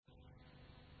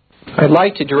I'd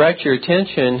like to direct your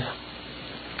attention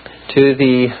to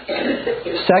the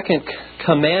second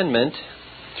commandment.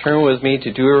 Turn with me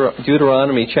to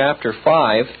Deuteronomy chapter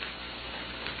 5.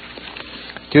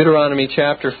 Deuteronomy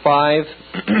chapter 5.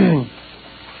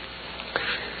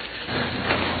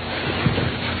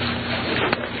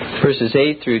 Verses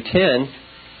 8 through 10.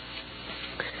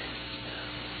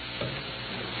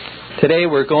 Today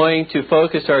we're going to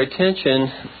focus our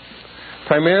attention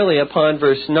primarily upon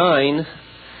verse 9,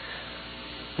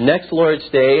 next Lord's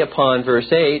Day upon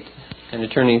verse 8, kind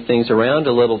of turning things around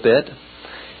a little bit.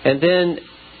 And then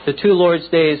the two Lord's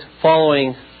Days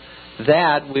following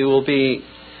that, we will be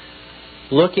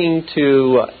looking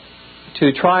to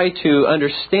try to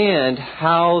understand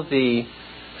how the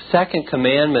second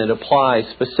commandment applies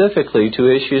specifically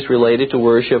to issues related to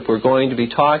worship. We're going to be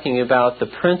talking about the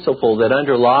principle that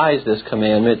underlies this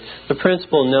commandment, the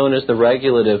principle known as the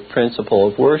regulative principle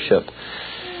of worship.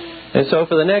 And so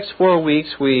for the next 4 weeks,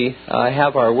 we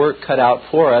have our work cut out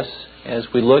for us as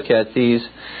we look at these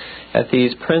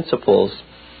principles.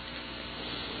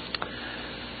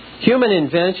 Human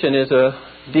invention is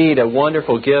indeed a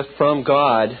wonderful gift from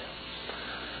God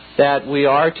that we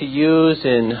are to use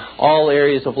in all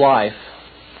areas of life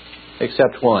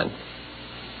except one: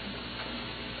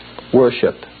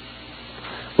 worship.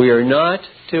 We are not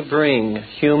to bring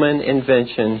human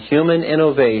invention, human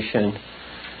innovation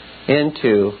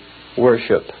into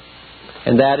worship.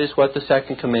 And that is what the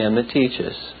second commandment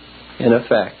teaches, in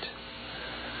effect.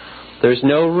 There's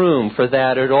no room for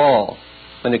that at all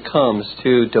when it comes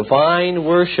to divine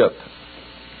worship.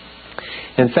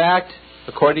 In fact,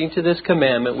 according to this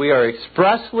commandment, we are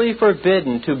expressly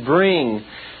forbidden to bring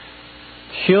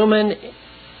human,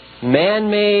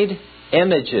 man-made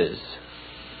images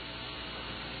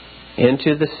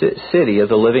into the city of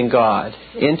the living God,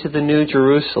 into the New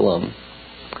Jerusalem,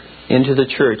 into the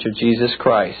Church of Jesus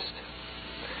Christ.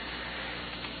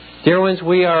 Dear ones,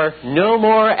 we are no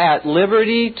more at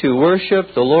liberty to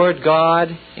worship the Lord God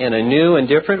in a new and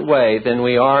different way than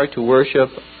we are to worship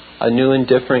a new and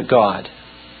different God.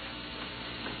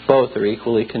 Both are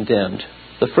equally condemned.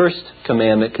 The first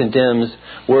commandment condemns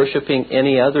worshiping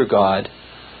any other God.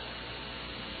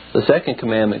 The second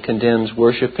commandment condemns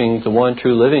worshiping the one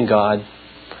true living God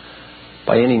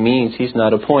by any means He's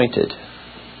not appointed.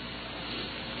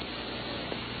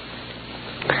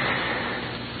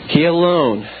 He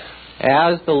alone,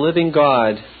 as the living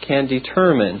God, can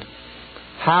determine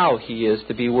how He is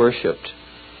to be worshipped.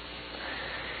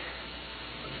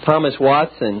 Thomas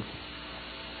Watson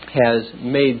has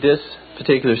made this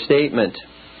particular statement.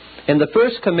 In the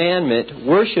first commandment,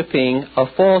 worshiping a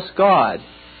false god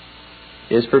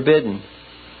is forbidden.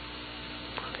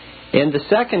 In the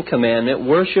second commandment,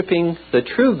 worshiping the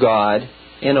true God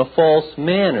in a false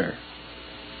manner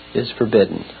is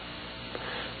forbidden.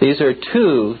 These are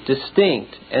two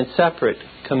distinct and separate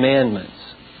commandments.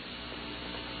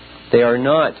 They are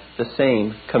not the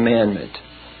same commandment.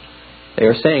 They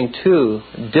are saying two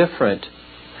different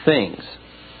things.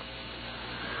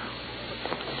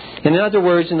 In other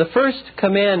words, in the first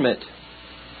commandment,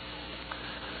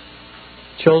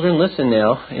 children, listen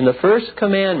now. In the first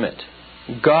commandment,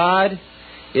 God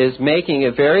is making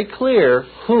it very clear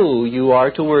who you are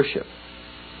to worship.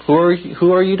 Who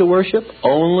are you to worship?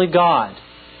 Only God.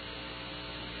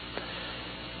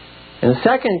 In the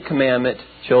second commandment,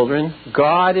 children,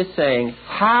 God is saying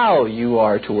how you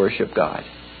are to worship God.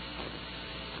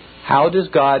 How does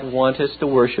God want us to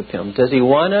worship Him? Does He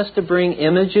want us to bring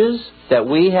images that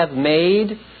we have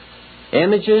made,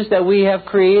 images that we have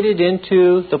created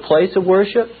into the place of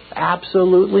worship?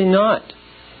 Absolutely not.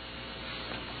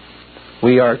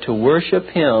 We are to worship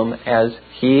Him as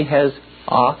He has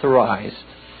authorized.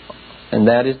 And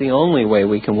that is the only way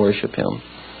we can worship Him.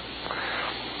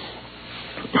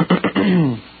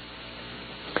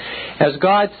 As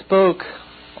God spoke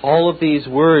all of these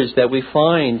words that we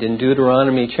find in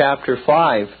Deuteronomy chapter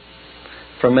 5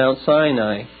 from Mount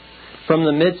Sinai, from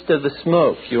the midst of the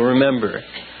smoke, you'll remember,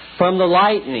 from the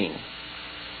lightning,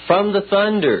 from the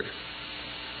thunder,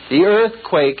 the earth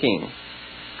quaking,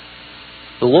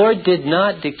 the Lord did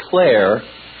not declare,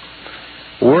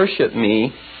 worship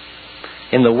me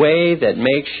in the way that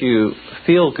makes you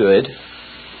feel good.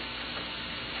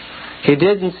 He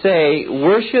didn't say,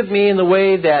 worship me in the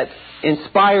way that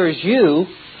inspires you.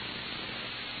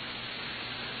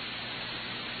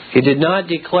 He did not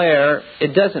declare,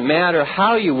 it doesn't matter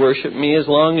how you worship me as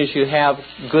long as you have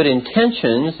good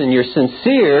intentions and you're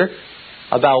sincere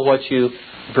about what you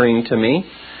bring to me.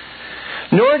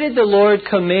 Nor did the Lord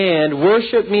command,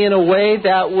 worship me in a way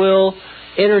that will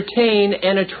entertain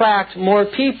and attract more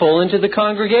people into the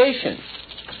congregation.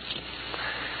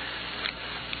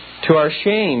 To our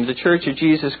shame, the Church of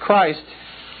Jesus Christ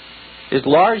is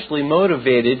largely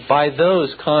motivated by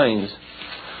those kinds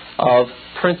of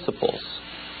principles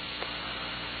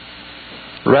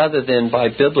rather than by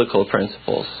biblical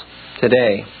principles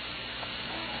today.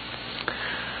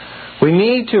 We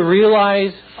need to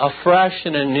realize afresh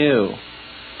and anew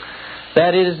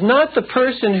that it is not the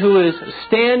person who is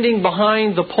standing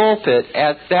behind the pulpit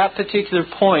at that particular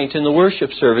point in the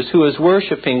worship service who is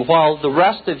worshiping while the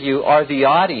rest of you are the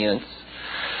audience,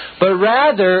 but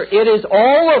rather it is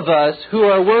all of us who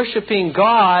are worshiping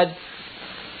God,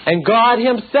 and God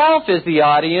Himself is the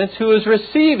audience who is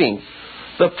receiving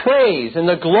the praise and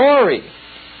the glory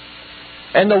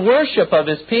and the worship of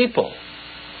His people.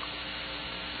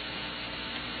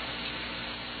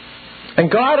 And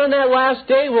God on that last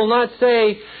day will not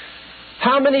say,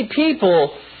 how many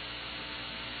people,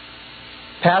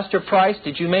 Pastor Price,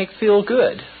 did you make feel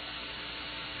good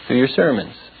through your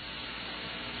sermons?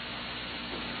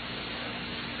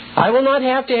 I will not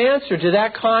have to answer to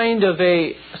that kind of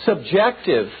a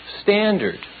subjective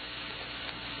standard.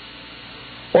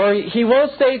 Or He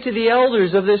won't say to the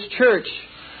elders of this church,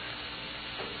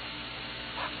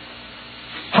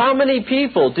 how many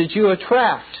people did you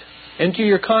attract into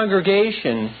your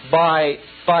congregation by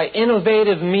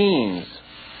innovative means?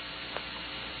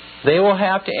 They will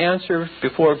have to answer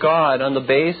before God on the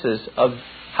basis of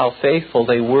how faithful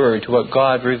they were to what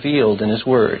God revealed in His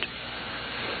Word.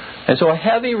 And so a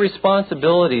heavy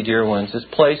responsibility, dear ones, is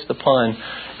placed upon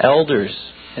elders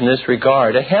in this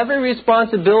regard. A heavy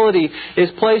responsibility is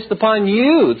placed upon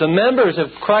you, the members of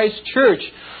Christ's church,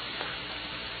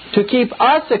 to keep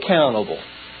us accountable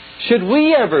should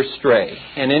we ever stray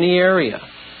in any area.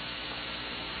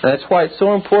 That's why it's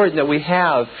so important that we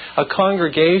have a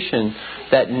congregation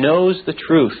that knows the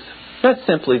truth. Not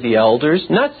simply the elders,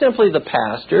 not simply the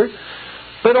pastor,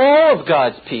 but all of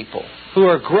God's people who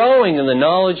are growing in the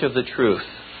knowledge of the truth.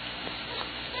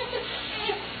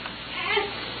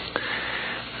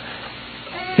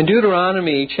 In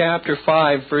Deuteronomy chapter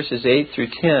 5, verses 8 through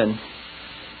 10,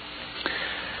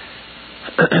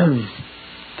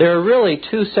 there are really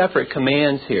two separate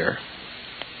commands here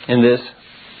in this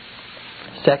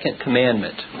second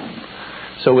commandment.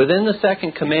 So within the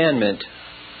second commandment,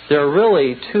 there are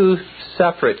really two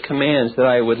separate commands that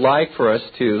I would like for us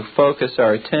to focus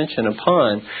our attention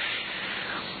upon.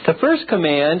 The first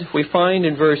command we find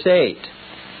in verse 8.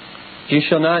 You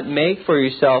shall not make for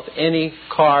yourself any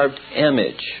carved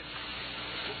image.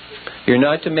 You're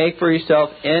not to make for yourself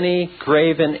any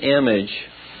graven image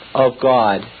of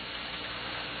God.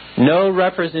 No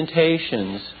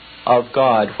representations of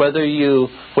God,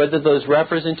 whether those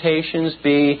representations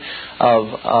be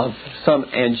of some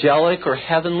angelic or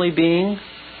heavenly being,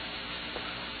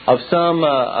 of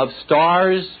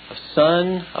stars, of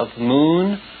sun, of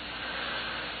moon.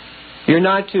 You're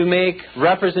not to make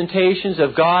representations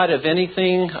of God of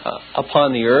anything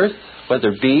upon the earth,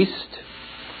 whether beast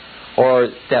or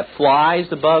that flies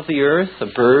above the earth, a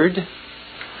bird.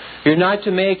 You're not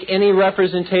to make any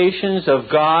representations of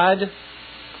God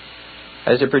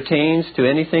as it pertains to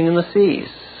anything in the seas.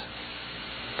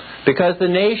 Because the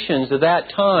nations of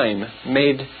that time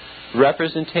made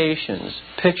representations,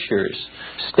 pictures,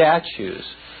 statues,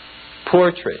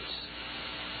 portraits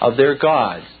of their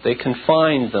gods. They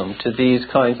confined them to these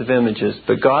kinds of images.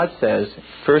 But God says,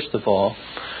 first of all,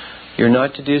 you're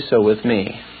not to do so with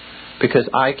me, because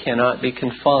I cannot be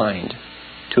confined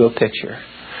to a picture.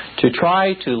 To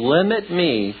try to limit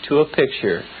me to a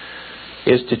picture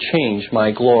is to change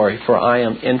my glory, for I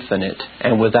am infinite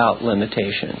and without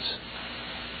limitations.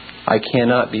 I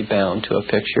cannot be bound to a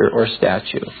picture or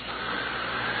statue.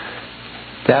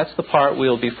 That's the part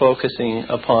we'll be focusing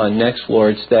upon next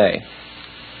Lord's Day.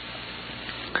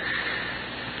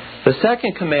 The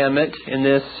second commandment in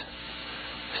this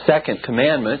second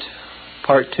commandment,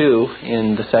 part 2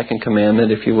 in the second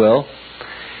commandment, if you will,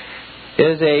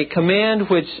 is a command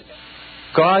which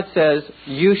God says,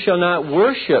 you shall not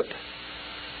worship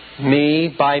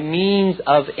me by means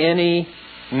of any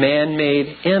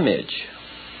man-made image.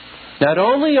 Not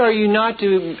only are you not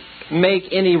to make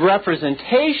any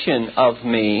representation of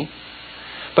me,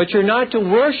 but you're not to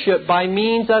worship by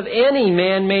means of any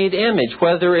man-made image,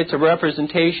 whether it's a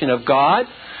representation of God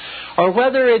or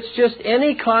whether it's just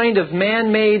any kind of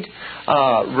man-made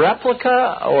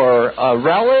replica or a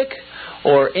relic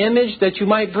or image that you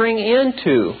might bring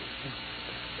into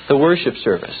the worship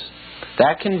service.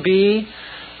 That can be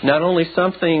not only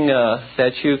something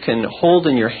that you can hold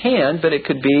in your hand, but it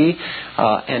could be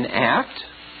an act,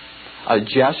 a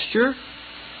gesture.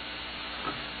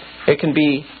 It can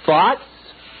be thoughts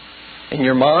in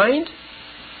your mind.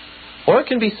 Or it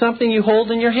can be something you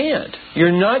hold in your hand.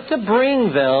 You're not to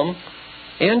bring them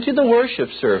into the worship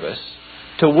service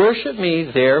to worship me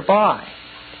thereby.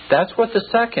 That's what the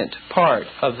second part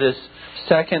of this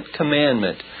second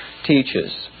commandment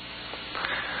teaches.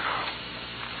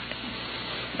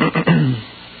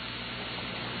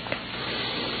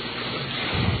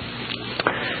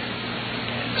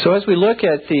 So as we look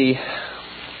at the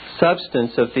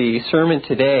substance of the sermon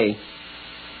today,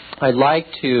 I'd like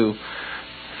to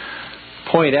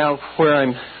point out where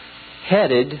I'm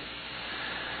headed.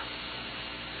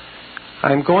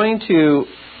 I'm going to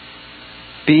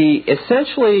be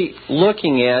essentially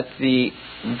looking at the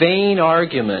vain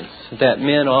arguments that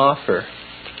men offer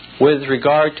with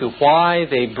regard to why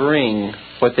they bring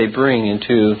what they bring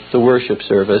into the worship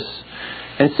service,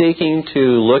 and seeking to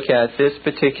look at this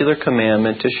particular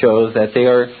commandment to show that they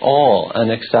are all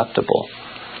unacceptable.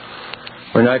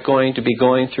 We're not going to be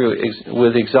going through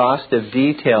with exhaustive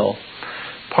detail.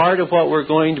 Part of what we're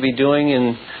going to be doing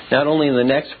in not only in the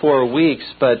next 4 weeks,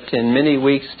 but in many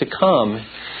weeks to come,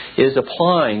 is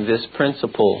applying this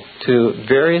principle to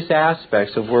various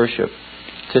aspects of worship,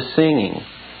 to singing,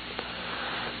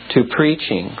 to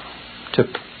preaching,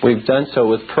 we've done so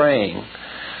with praying,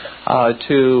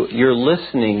 to your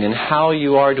listening and how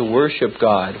you are to worship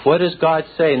God. What does God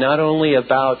say not only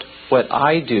about what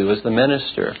I do as the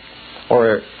minister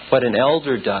or what an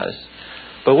elder does,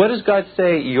 but what does God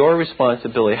say your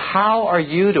responsibility? How are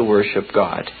you to worship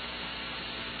God?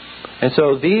 And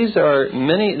so there are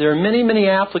many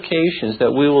applications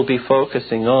that we will be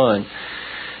focusing on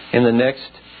in the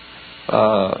next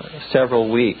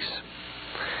several weeks.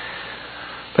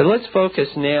 But let's focus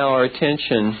now our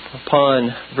attention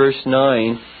upon verse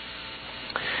 9.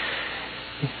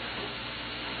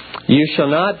 You shall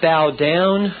not bow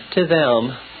down to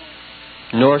them,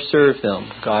 nor serve them,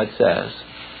 God says.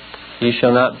 You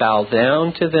shall not bow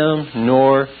down to them,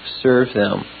 nor serve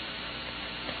them.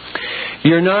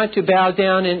 You're not to bow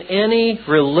down in any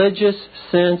religious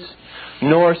sense,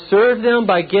 nor serve them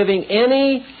by giving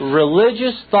any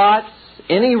religious thoughts,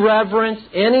 any reverence,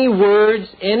 any words,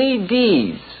 any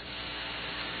deeds,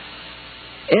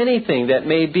 anything that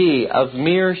may be of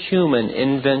mere human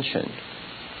invention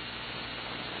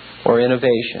or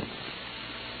innovation.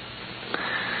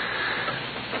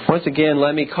 Once again,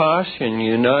 let me caution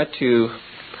you not to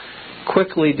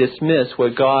quickly dismiss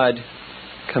what God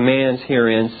commands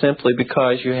herein simply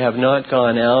because you have not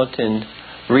gone out and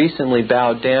recently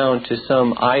bowed down to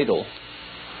some idol.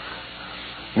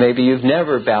 Maybe you've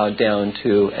never bowed down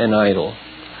to an idol.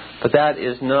 But that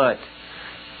is not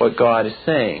what God is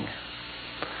saying.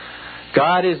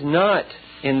 God is not,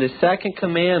 in the second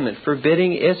commandment,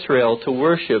 forbidding Israel to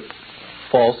worship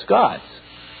false gods.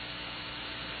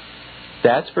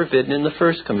 That's forbidden in the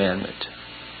first commandment.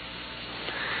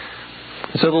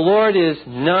 So the Lord is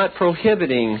not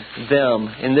prohibiting them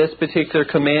in this particular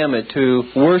commandment to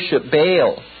worship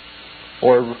Baal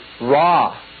or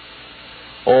Ra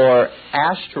or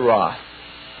Ashtaroth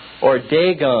or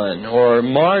Dagon or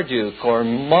Marduk or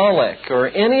Molech or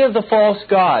any of the false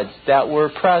gods that were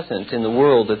present in the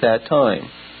world at that time.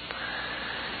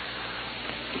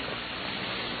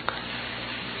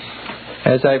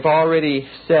 As I've already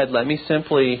said, let me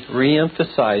simply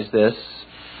re-emphasize this.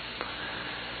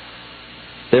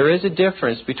 There is a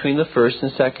difference between the first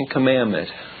and second commandment.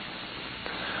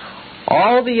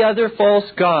 All the other false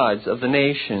gods of the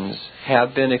nations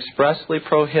have been expressly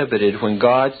prohibited when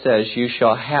God says, you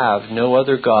shall have no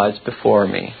other gods before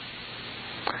me.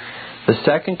 The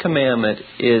second commandment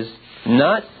is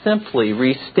not simply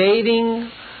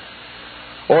restating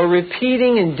or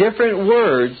repeating in different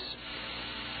words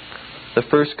the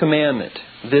first commandment.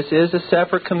 This is a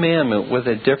separate commandment with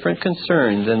a different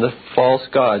concern than the false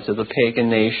gods of the pagan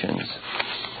nations.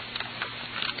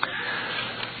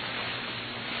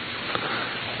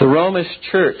 The Romish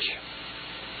Church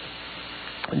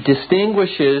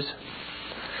distinguishes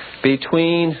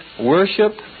between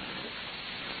worship,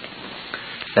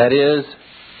 that is,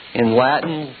 in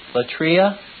Latin,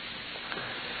 latria,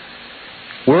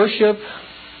 worship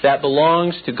that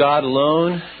belongs to God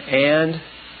alone, and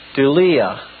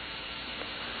dulia,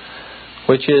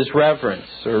 which is reverence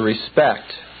or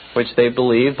respect, which they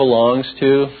believe belongs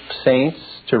to saints,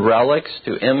 to relics,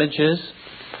 to images.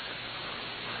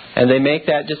 And they make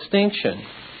that distinction,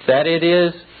 that it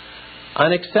is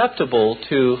unacceptable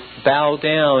to bow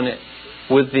down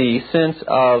with the sense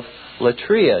of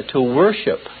latria, to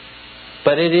worship.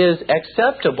 But it is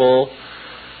acceptable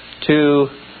to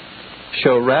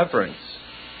show reverence,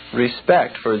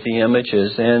 respect for the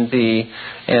images and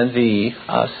the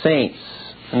saints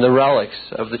and the relics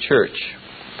of the church.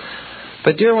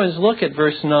 But dear ones, look at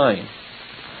verse 9.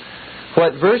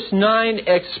 What verse 9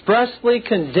 expressly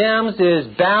condemns is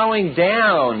bowing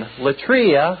down,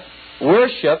 latria,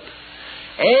 worship,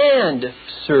 and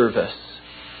service,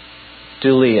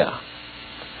 dulia,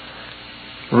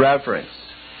 reverence,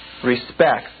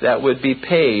 respect that would be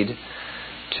paid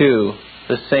to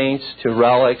the saints, to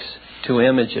relics, to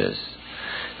images.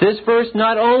 This verse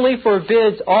not only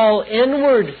forbids all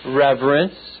inward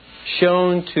reverence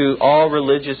shown to all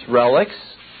religious relics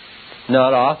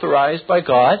not authorized by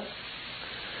God,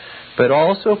 but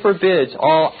also forbids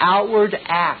all outward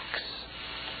acts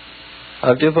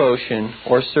of devotion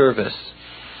or service,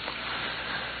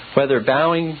 whether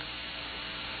bowing,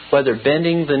 whether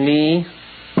bending the knee,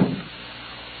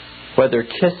 whether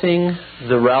kissing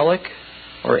the relic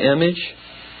or image,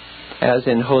 as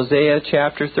in Hosea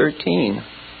chapter 13.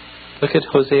 Look at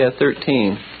Hosea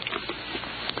 13,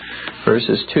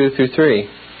 verses 2 through 3.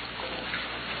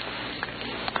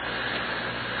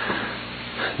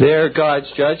 There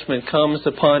God's judgment comes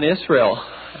upon Israel,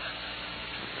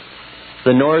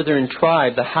 the northern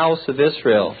tribe, the house of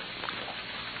Israel.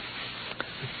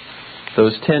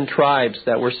 Those 10 tribes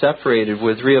that were separated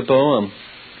with Rehoboam,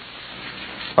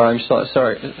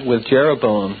 with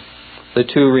Jeroboam, the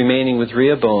 2 remaining with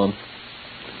Rehoboam.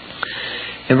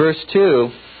 In verse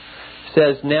 2,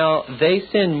 says, "Now they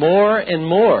sin more and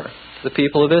more, the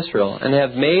people of Israel, and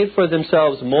have made for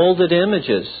themselves molded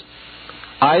images,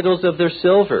 idols of their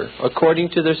silver, according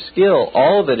to their skill.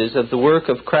 All of it is of the work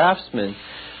of craftsmen.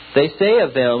 They say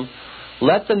of them,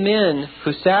 let the men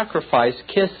who sacrifice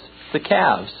kiss the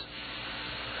calves.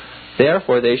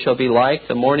 Therefore they shall be like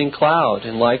the morning cloud,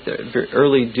 and like the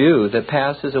early dew that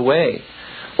passes away,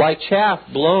 like chaff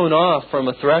blown off from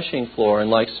a threshing floor,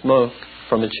 and like smoke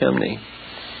from a chimney."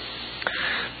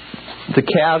 The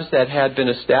calves that had been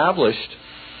established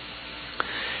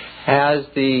as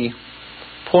the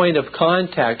point of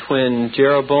contact when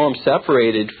Jeroboam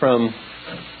separated from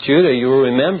Judah, you will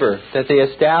remember that they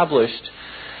established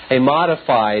a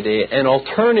modified, an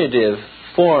alternative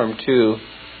form to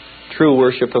true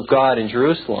worship of God in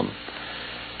Jerusalem.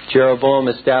 Jeroboam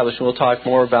established, and we'll talk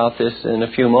more about this in a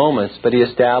few moments, but he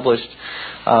established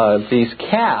these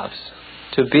calves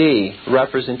to be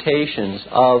representations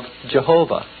of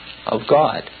Jehovah, of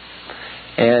God.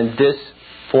 And this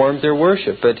formed their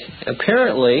worship. But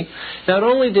apparently, not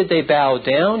only did they bow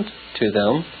down to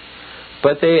them,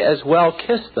 but they as well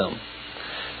kissed them.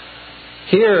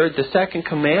 Here, the second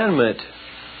commandment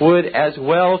would as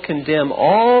well condemn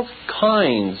all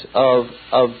kinds of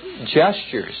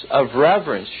gestures of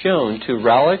reverence shown to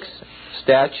relics,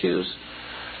 statues,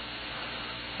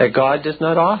 that God does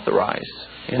not authorize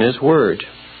in His Word.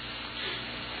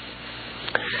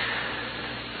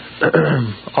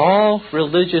 All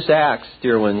religious acts,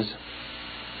 dear ones,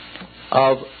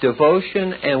 of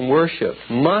devotion and worship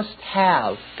must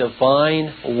have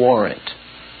divine warrant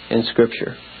in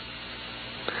Scripture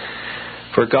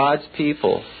for God's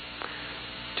people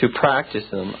to practice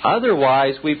them.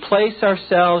 Otherwise, we place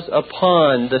ourselves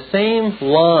upon the same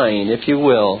line, if you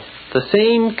will, the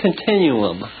same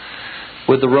continuum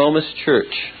with the Romish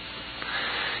Church.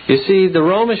 You see, the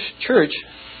Romish Church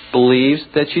believes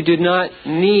that you do not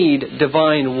need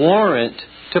divine warrant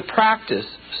to practice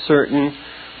certain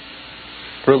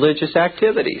religious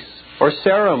activities or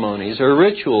ceremonies or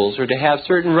rituals, or to have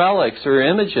certain relics or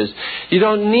images. You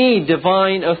don't need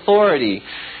divine authority.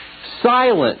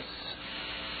 Silence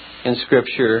in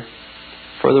Scripture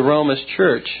for the Romish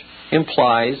Church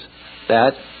implies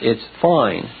that it's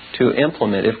fine to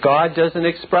implement. If God doesn't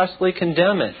expressly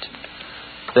condemn it,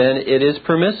 then it is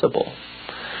permissible.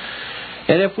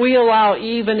 And if we allow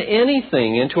even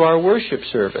anything into our worship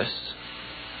service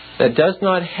that does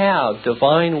not have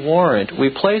divine warrant, we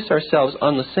place ourselves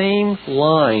on the same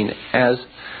line as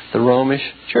the Romish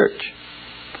Church.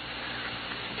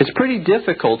 It's pretty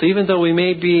difficult, even though we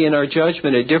may be in our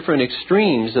judgment at different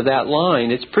extremes of that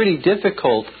line, it's pretty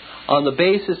difficult on the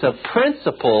basis of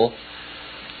principle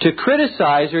to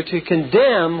criticize or to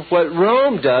condemn what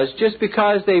Rome does just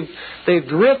because they've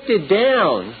drifted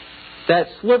down that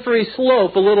slippery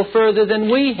slope a little further than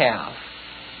we have.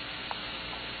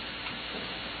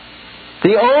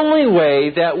 The only way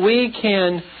that we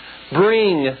can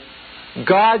bring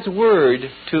God's Word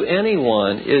to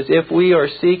anyone is if we are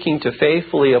seeking to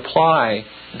faithfully apply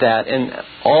that, and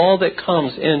all that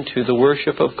comes into the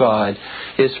worship of God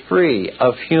is free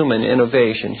of human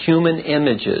innovation, human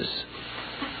images,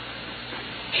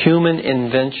 human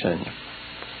invention.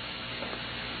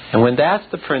 And when that's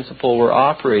the principle we're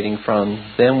operating from,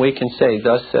 then we can say,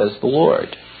 "Thus says the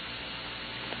Lord."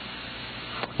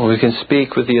 We can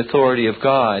speak with the authority of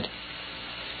God.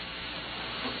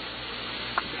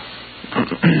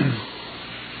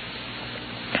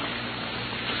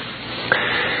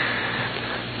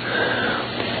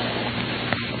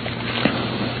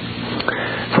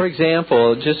 For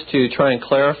example, just to try and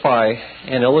clarify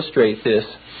and illustrate this,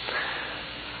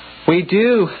 we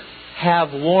do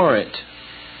have warrant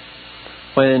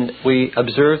when we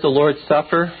observe the Lord's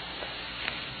Supper.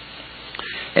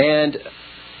 And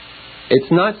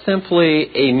it's not simply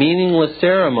a meaningless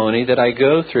ceremony that I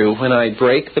go through when I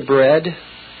break the bread,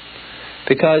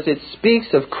 because it speaks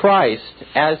of Christ.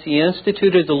 As He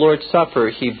instituted the Lord's Supper,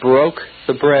 He broke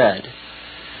the bread.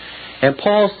 And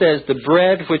Paul says the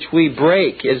bread which we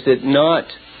break, is it not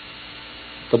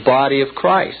the body of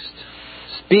Christ?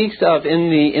 Speaks of in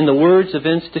the words of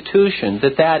institution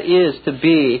that is to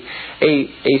be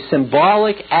a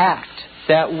symbolic act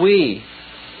that we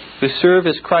who serve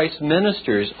as Christ's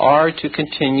ministers are to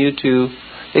continue to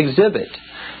exhibit.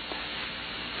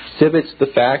 Exhibits the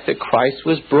fact that Christ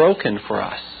was broken for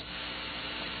us.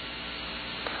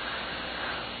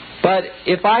 But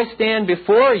if I stand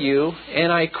before you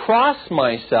and I cross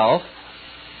myself,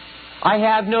 I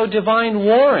have no divine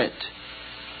warrant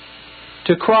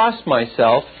to cross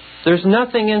myself. There's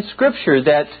nothing in Scripture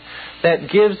that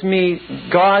gives me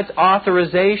God's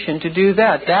authorization to do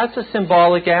that. That's a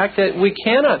symbolic act that we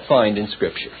cannot find in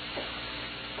Scripture.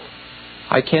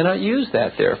 I cannot use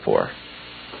that, therefore.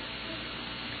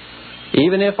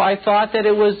 Even if I thought that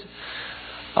it was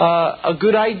a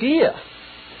good idea,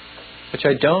 which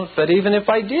I don't, but even if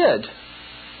I did,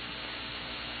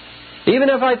 even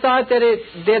if I thought that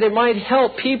it might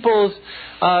help people's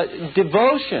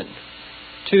devotion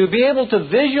to be able to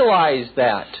visualize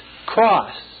that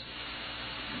cross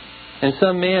in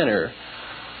some manner,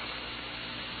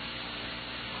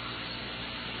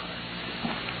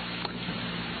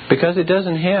 because it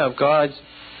doesn't have God's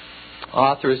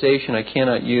authorization, I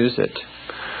cannot use it.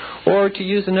 Or to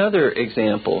use another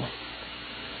example,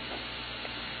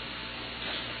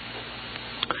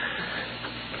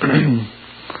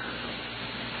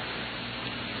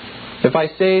 if I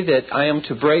say that I am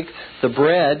to break the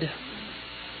bread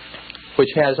which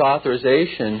has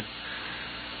authorization,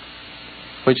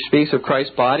 which speaks of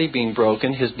Christ's body being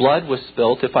broken, His blood was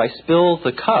spilt. If I spill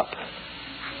the cup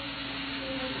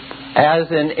as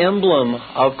an emblem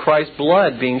of Christ's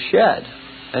blood being shed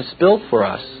and spilt for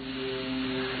us,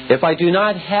 if I do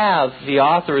not have the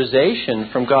authorization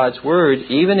from God's Word,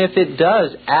 even if it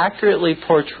does accurately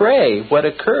portray what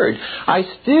occurred, I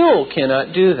still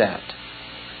cannot do that.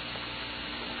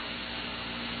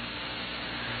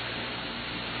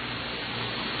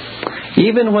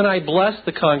 Even when I bless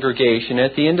the congregation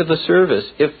at the end of the service,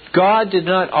 if God did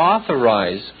not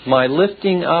authorize my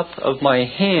lifting up of my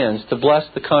hands to bless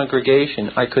the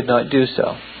congregation, I could not do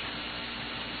so.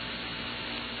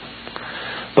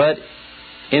 But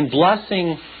in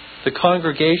blessing the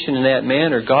congregation in that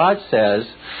manner, God says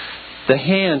the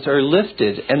hands are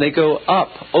lifted and they go up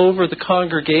over the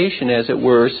congregation, as it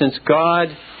were, since God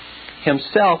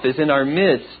Himself is in our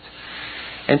midst.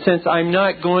 And since I'm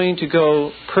not going to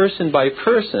go person by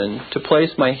person to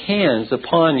place my hands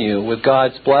upon you with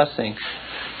God's blessing,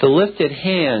 the lifted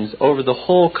hands over the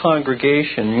whole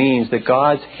congregation means that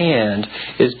God's hand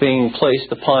is being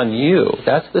placed upon you.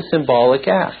 That's the symbolic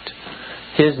act.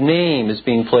 His name is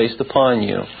being placed upon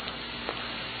you.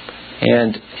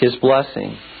 And His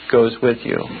blessing goes with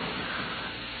you.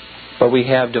 But we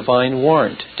have divine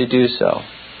warrant to do so.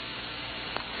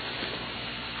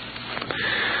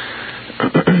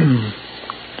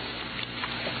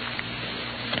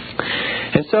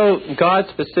 And so God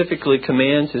specifically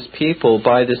commands His people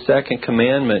by the second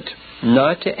commandment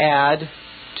not to add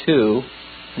to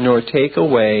nor take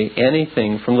away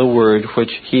anything from the Word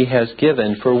which He has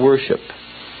given for worship.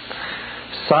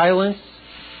 Silence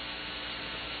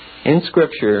in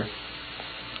Scripture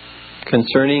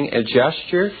concerning a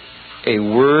gesture, a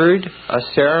word, a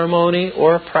ceremony,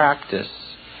 or a practice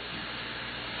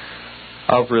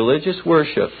of religious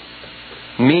worship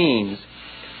means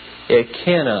it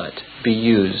cannot be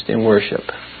used in worship.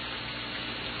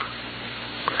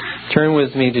 Turn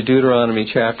with me to Deuteronomy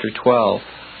chapter 12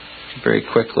 very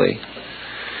quickly.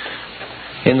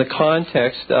 In the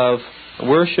context of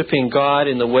worshiping God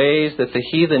in the ways that the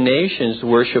heathen nations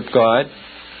worship God,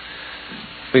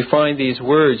 we find these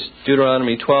words,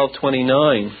 Deuteronomy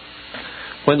 12:29.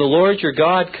 When the Lord your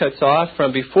God cuts off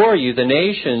from before you the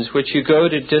nations which you go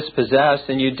to dispossess,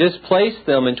 and you displace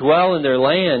them and dwell in their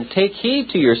land, take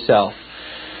heed to yourself,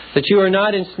 that you are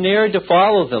not ensnared to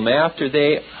follow them after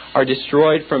they are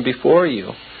destroyed from before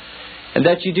you, and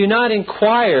that you do not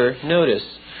inquire, notice,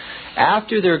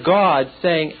 after their gods,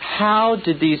 saying, how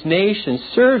did these nations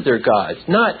serve their gods?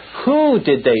 Not who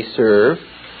did they serve,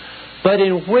 but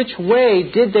in which way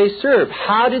did they serve?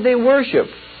 How did they worship?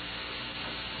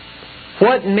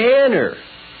 What manner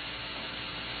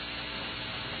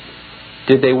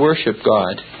did they worship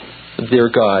God, their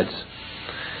gods?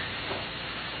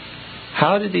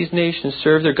 How did these nations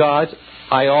serve their gods?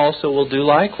 I also will do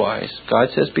likewise. God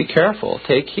says, be careful.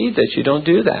 Take heed that you don't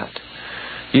do that.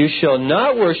 You shall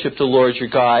not worship the Lord your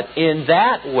God in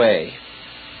that way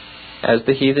as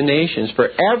the heathen nations. For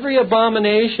every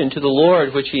abomination to the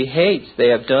Lord which He hates they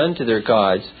have done to their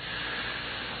gods.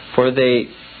 For they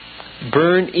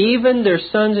burn even their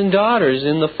sons and daughters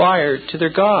in the fire to their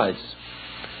gods.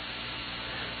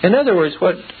 In other words,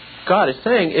 what God is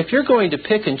saying, if you're going to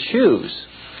pick and choose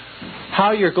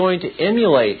how you're going to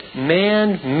emulate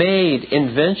man-made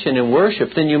invention and worship,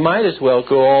 then you might as well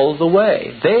go all the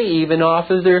way. They even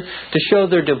offer to show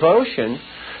their devotion,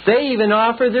 they even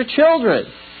offer their children.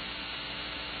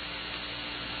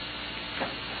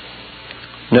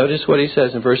 Notice what He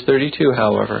says in verse 32,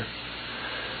 however.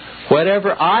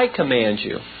 Whatever I command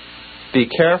you, be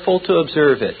careful to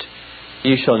observe it.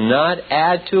 You shall not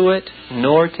add to it,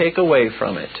 nor take away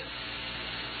from it.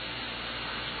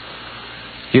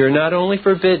 You're not only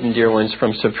forbidden, dear ones,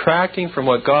 from subtracting from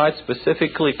what God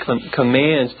specifically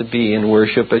commands to be in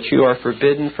worship, but you are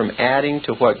forbidden from adding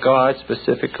to what God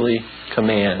specifically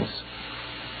commands.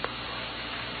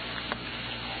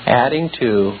 Adding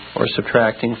to or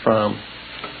subtracting from.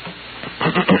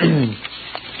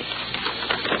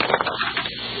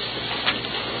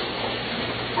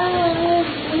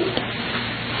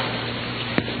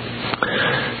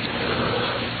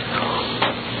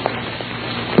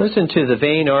 Listen to the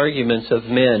vain arguments of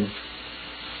men.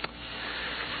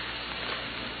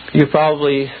 You've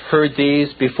probably heard these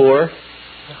before.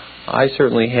 I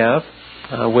certainly have.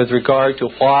 With regard to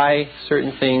why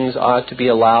certain things ought to be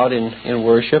allowed in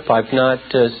worship. I've not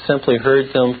simply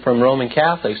heard them from Roman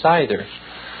Catholics either.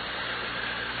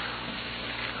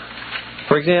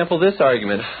 For example, this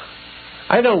argument.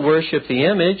 I don't worship the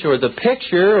image or the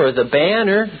picture or the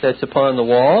banner that's upon the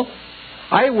wall.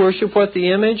 I worship what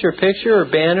the image or picture or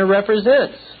banner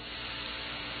represents.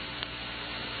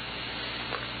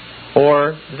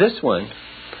 Or this one.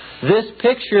 This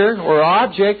picture or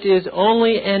object is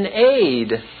only an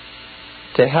aid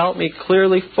to help me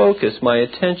clearly focus my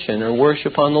attention or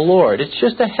worship on the Lord. It's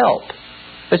just a help.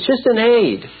 It's just an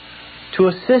aid to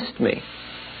assist me.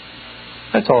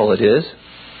 That's all it is.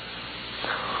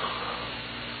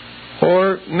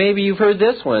 Or maybe you've heard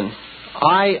this one.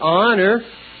 I honor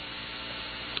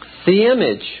the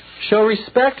image, show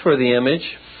respect for the image,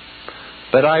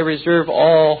 but I reserve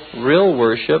all real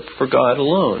worship for God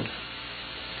alone.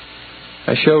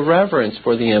 I show reverence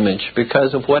for the image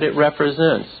because of what it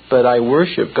represents, but I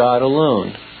worship God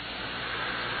alone.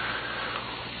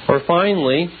 Or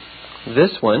finally,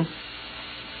 this one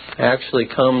actually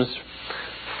comes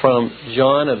from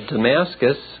John of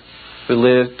Damascus, who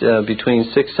lived between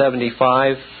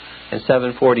 675 and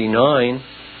 749.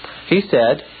 He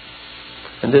said,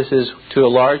 and this is to a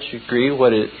large degree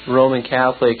what Roman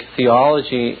Catholic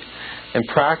theology and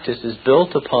practice is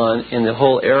built upon in the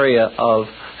whole area of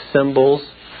symbols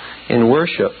in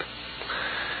worship.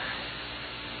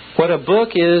 What a book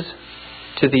is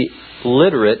to the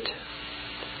literate,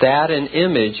 that an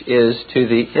image is to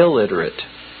the illiterate.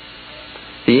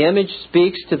 The image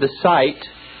speaks to the sight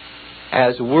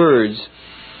as words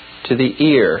to the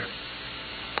ear.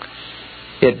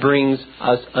 It brings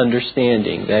us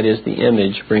understanding. That is, the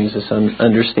image brings us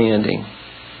understanding.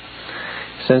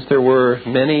 Since there were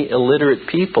many illiterate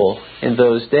people in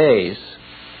those days,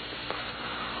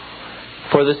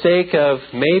 for the sake of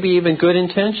maybe even good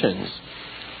intentions,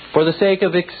 for the sake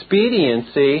of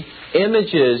expediency,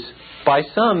 images by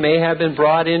some may have been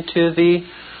brought into the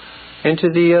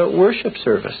worship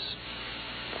service.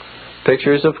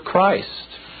 Pictures of Christ,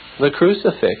 the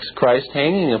crucifix, Christ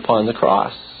hanging upon the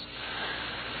cross.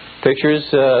 Pictures,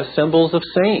 symbols of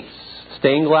saints,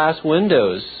 stained glass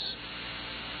windows,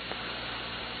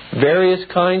 various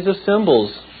kinds of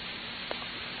symbols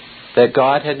that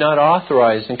God had not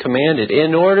authorized and commanded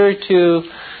in order to,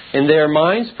 in their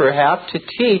minds perhaps, to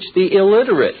teach the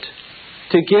illiterate,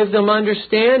 to give them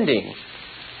understanding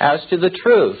as to the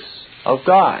truths of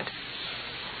God.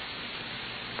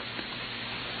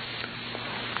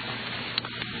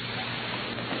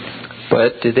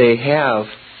 But did they have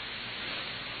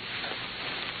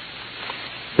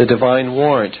the divine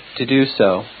warrant to do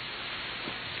so?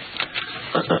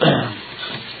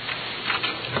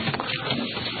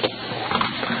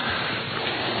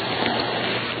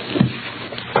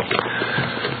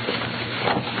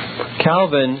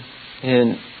 Calvin,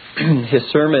 in his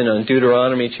sermon on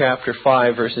Deuteronomy chapter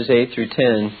 5, verses 8 through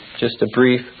 10, just a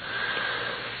brief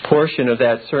portion of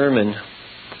that sermon,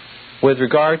 with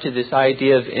regard to this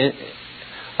idea of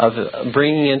of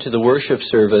bringing into the worship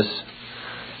service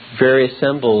various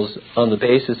symbols on the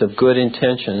basis of good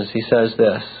intentions, he says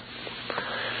this: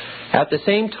 "At the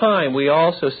same time, we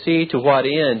also see to what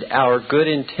end our good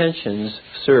intentions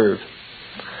serve.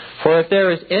 For if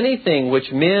there is anything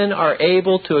which men are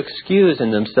able to excuse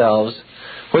in themselves,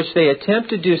 which they attempt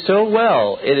to do so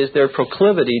well, it is their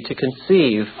proclivity to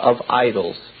conceive of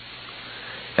idols.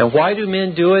 And why do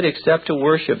men do it except to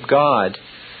worship God,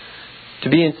 to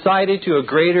be incited to a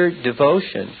greater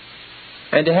devotion,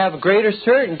 and to have greater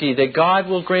certainty that God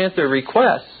will grant their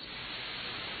requests?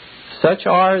 Such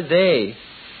are they,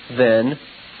 then,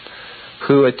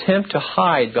 who attempt to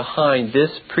hide behind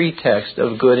this pretext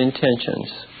of good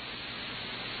intentions.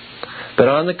 But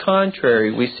on the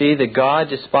contrary, we see that God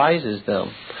despises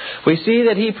them. We see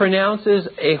that He pronounces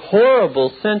a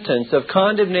horrible sentence of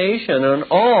condemnation on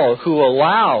all who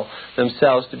allow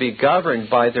themselves to be governed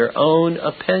by their own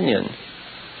opinion.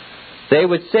 They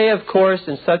would say, of course,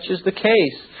 and such is the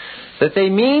case, that they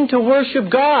mean to worship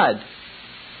God.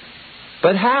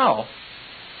 But how?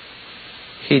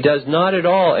 He does not at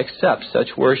all accept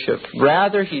such worship.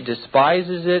 Rather, He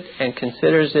despises it and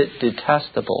considers it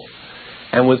detestable,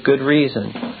 and with good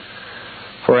reason.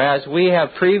 For as we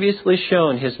have previously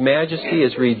shown, His majesty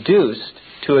is reduced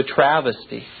to a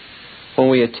travesty when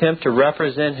we attempt to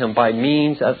represent Him by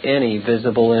means of any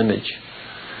visible image.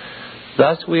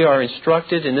 Thus we are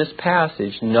instructed in this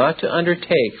passage not to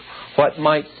undertake what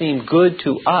might seem good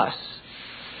to us.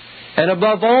 And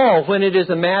above all, when it is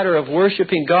a matter of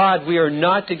worshiping God, we are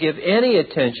not to give any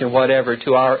attention whatever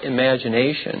to our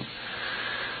imagination,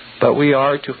 but we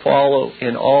are to follow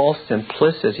in all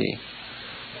simplicity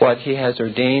what He has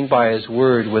ordained by His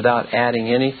Word without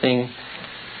adding anything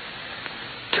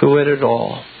to it at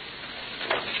all.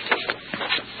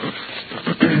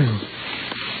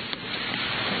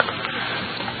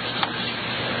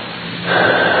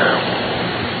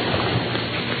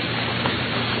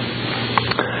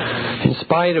 In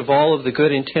spite of all of the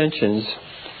good intentions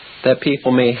that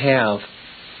people may have,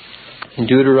 in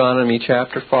Deuteronomy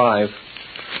chapter 5,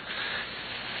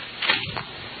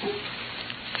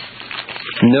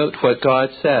 note what God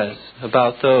says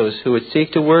about those who would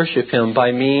seek to worship Him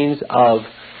by means of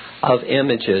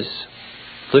images.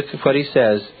 Look at what He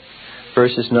says,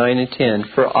 verses 9 and 10.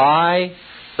 "For I,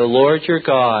 the Lord your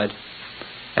God,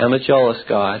 am a jealous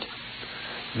God,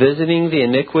 visiting the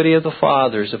iniquity of the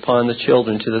fathers upon the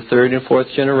children to the third and fourth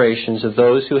generations of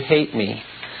those who hate me,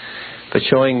 but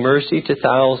showing mercy to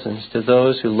thousands, to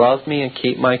those who love me and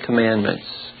keep my commandments."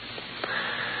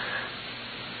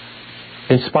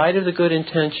 In spite of the good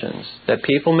intentions that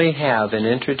people may have in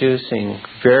introducing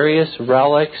various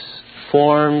relics,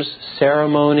 forms,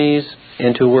 ceremonies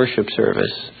into worship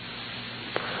service,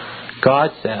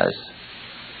 God says,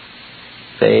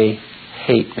 they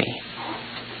hate me.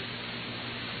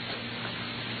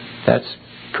 That's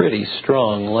pretty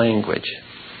strong language.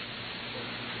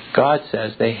 God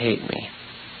says they hate me.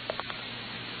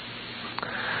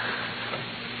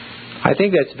 I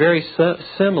think that's very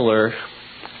similar,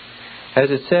 as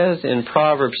it says in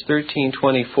Proverbs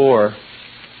 13:24.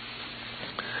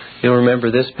 You'll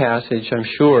remember this passage, I'm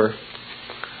sure.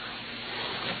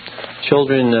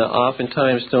 Children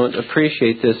oftentimes don't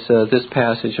appreciate this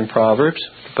passage in Proverbs,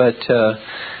 but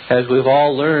as we've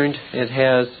all learned, it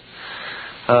has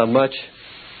much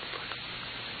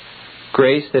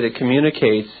grace that it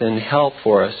communicates and help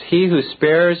for us. "He who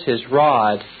spares his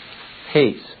rod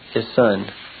hates his son,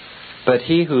 but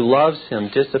he who loves him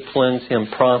disciplines him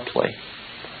promptly."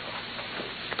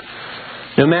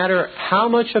 No matter how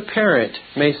much a parent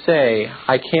may say,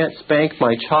 "I can't spank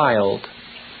my child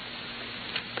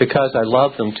because I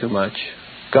love them too much,"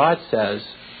 God says,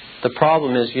 the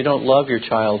problem is you don't love your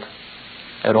child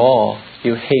at all.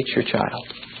 You hate your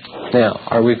child. Now,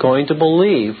 are we going to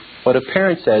believe what a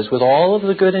parent says with all of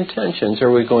the good intentions, or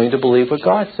are we going to believe what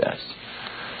God says?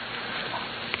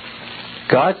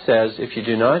 God says if you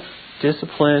do not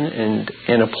discipline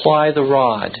and apply the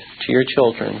rod to your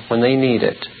children when they need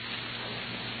it,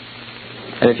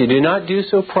 and if you do not do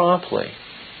so promptly,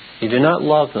 you do not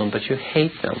love them, but you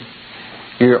hate them.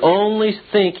 You're only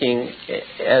thinking,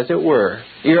 as it were,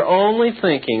 you're only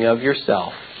thinking of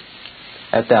yourself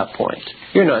at that point.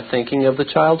 You're not thinking of the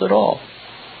child at all.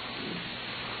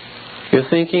 You're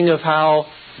thinking of how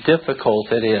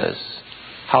difficult it is,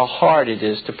 how hard it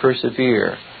is to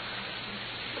persevere.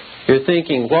 You're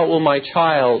thinking, what will my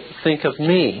child think of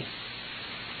me?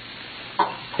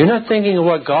 You're not thinking of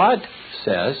what God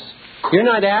says. You're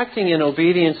not acting in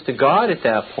obedience to God at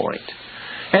that point.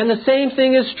 And the same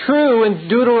thing is true in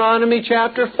Deuteronomy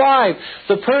chapter 5.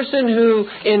 The person who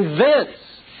invents,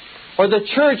 or the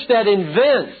church that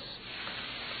invents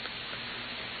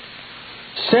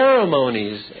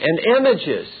ceremonies and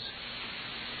images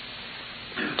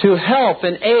to help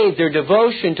and aid their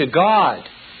devotion to God.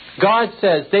 God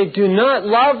says, they do not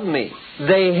love me.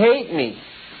 They hate me.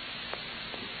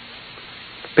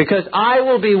 Because I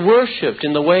will be worshipped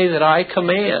in the way that I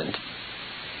command,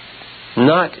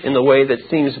 not in the way that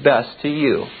seems best to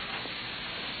you.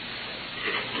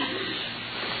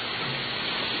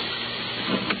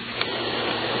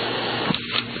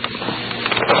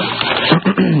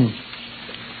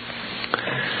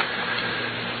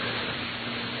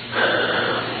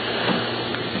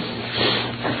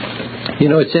 You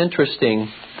know, it's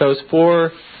interesting. Those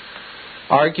 4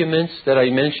 arguments that I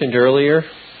mentioned earlier,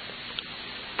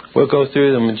 we'll go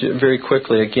through them very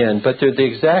quickly again, but they're the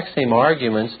exact same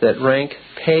arguments that rank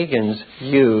pagans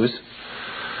use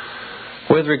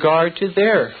with regard to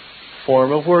their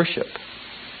form of worship.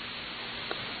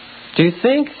 Do you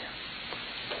think,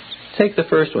 take the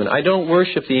first one, I don't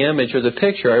worship the image or the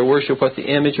picture, I worship what the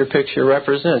image or picture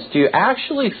represents. Do you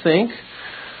actually think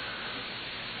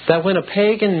that when a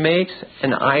pagan makes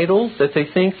an idol, that they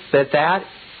think that that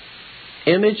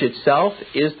image itself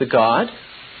is the God?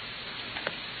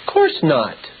 Of course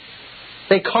not.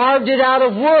 They carved it out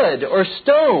of wood or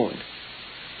stone.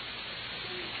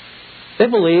 They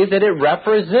believe that it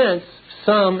represents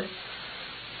some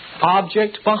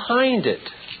object behind it.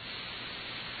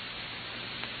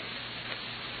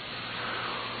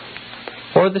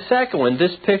 Or the second one,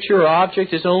 this picture or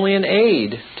object is only an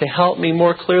aid to help me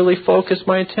more clearly focus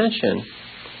my attention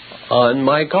on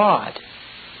my God.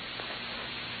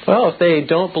 Well, if they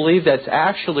don't believe that's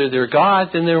actually their God,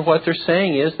 then what they're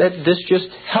saying is that this just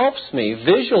helps me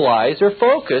visualize or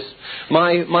focus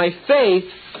my faith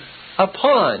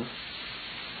upon.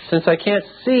 Since I can't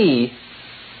see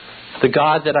the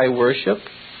God that I worship,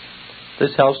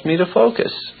 this helps me to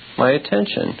focus my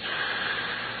attention.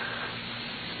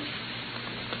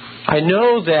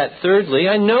 Thirdly,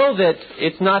 I know that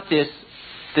it's not this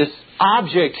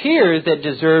object here that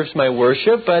deserves my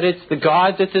worship, but it's the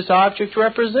God that this object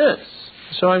represents.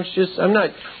 So I'm not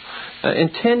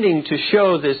intending to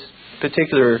show this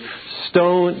particular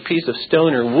piece of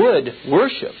stone or wood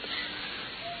worship,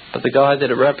 but the God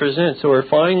that it represents. Or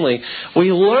finally,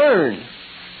 we're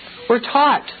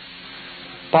taught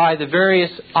by the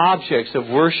various objects of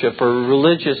worship or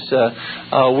religious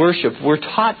worship. We're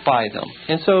taught by them.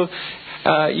 And so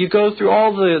you go through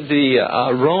all the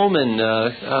Roman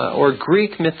or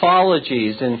Greek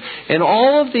mythologies and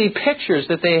all of the pictures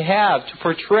that they have to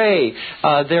portray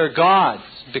their gods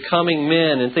becoming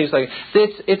men and things like that.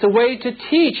 It's a way to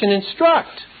teach and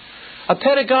instruct, a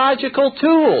pedagogical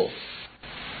tool.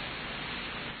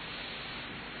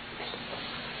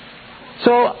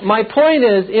 So my point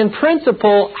is, in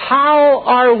principle, how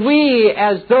are we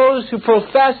as those who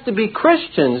profess to be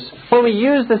Christians, when we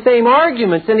use the same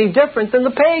arguments, any different than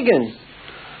the pagans?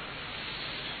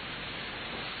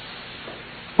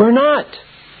 We're not.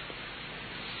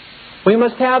 We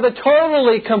must have a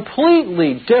totally,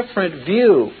 completely different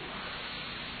view.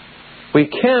 We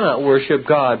cannot worship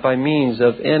God by means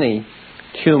of any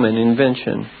human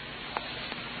invention.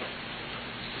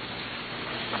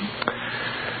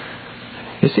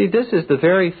 You see, this is the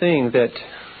very thing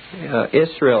that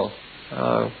Israel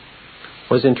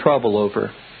was in trouble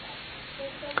over.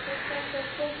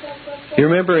 You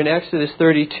remember in Exodus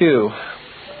 32,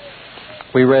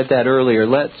 we read that earlier.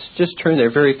 Let's just turn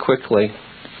there very quickly.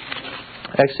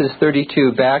 Exodus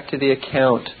 32, back to the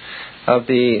account of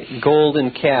the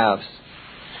golden calves,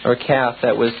 or calf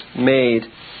that was made.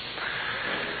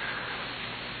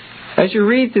 As you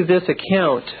read through this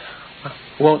account,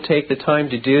 won't take the time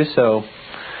to do so,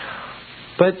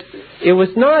 but it was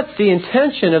not the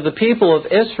intention of the people of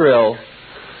Israel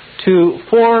to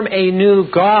form a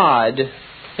new God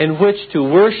in which to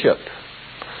worship.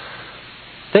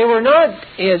 They were not,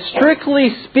 strictly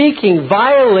speaking,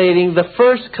 violating the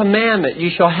first commandment, you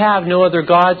shall have no other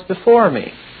gods before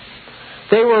me.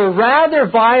 They were rather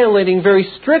violating very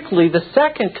strictly the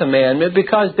second commandment,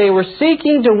 because they were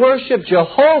seeking to worship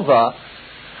Jehovah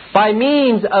by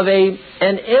means of an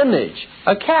image,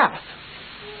 a calf.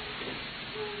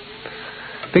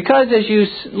 Because as you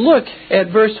look at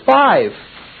verse 5,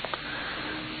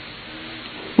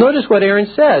 notice what Aaron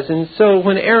says. And so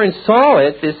when Aaron saw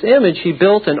it, this image, he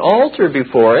built an altar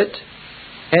before it.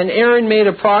 And Aaron made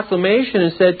a proclamation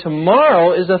and said,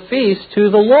 tomorrow is a feast to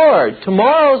the Lord.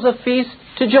 Tomorrow is a feast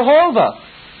to Jehovah.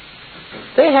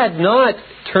 They had not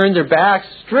turned their backs,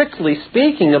 strictly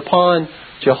speaking, upon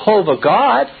Jehovah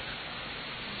God.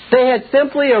 They had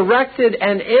simply erected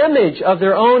an image of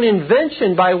their own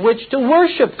invention by which to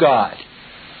worship God.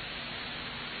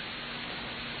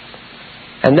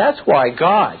 And that's why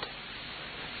God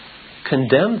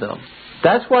condemned them.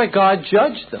 That's why God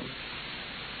judged them.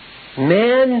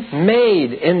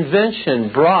 Man-made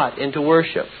invention brought into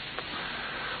worship.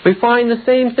 We find the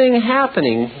same thing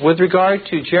happening with regard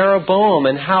to Jeroboam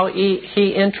and how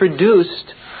he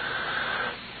introduced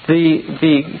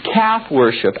the calf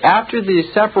worship after the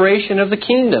separation of the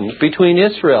kingdoms between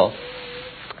Israel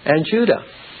and Judah.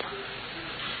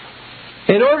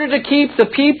 In order to keep the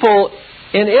people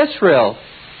in Israel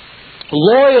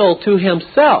loyal to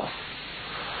himself,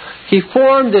 he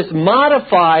formed this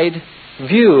modified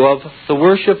view of the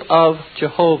worship of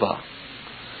Jehovah.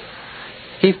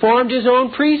 He formed his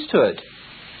own priesthood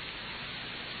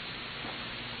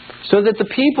so that the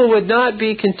people would not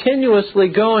be continuously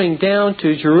going down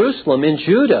to Jerusalem in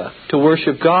Judah to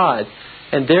worship God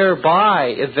and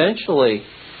thereby eventually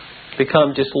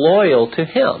become disloyal to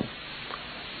Him.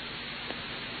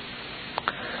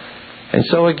 And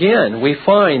so again, we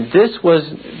find this was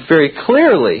very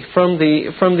clearly from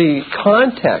the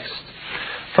context,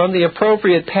 from the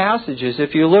appropriate passages.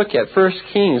 If you look at 1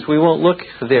 Kings, we won't look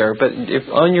there, but if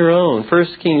on your own, 1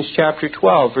 Kings chapter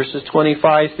 12, verses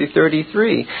 25 through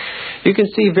 33, you can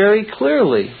see very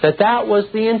clearly that that was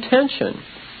the intention.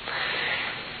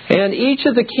 And each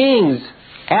of the kings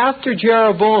after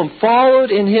Jeroboam followed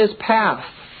in his path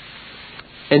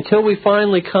until we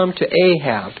finally come to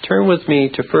Ahab. Turn with me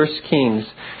to 1 Kings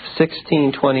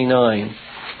 16:29.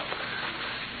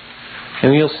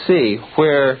 And you'll see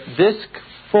where this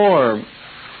form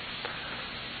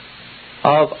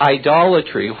of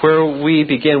idolatry, where we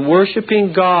begin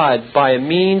worshiping God by a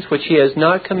means which He has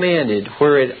not commanded,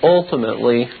 where it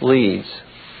ultimately leads.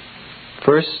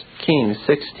 1 Kings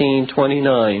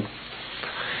 16:29.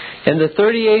 In the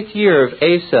 38th year of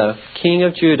Asa, king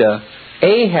of Judah,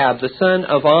 Ahab the son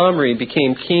of Omri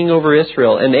became king over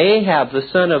Israel. And Ahab the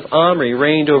son of Omri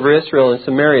reigned over Israel in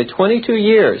Samaria 22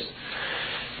 years.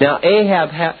 Now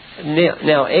Ahab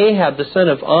the son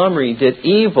of Omri did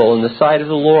evil in the sight of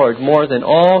the Lord more than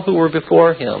all who were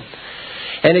before him.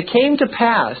 And it came to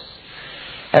pass,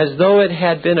 as though it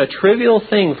had been a trivial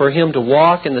thing for him to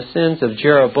walk in the sins of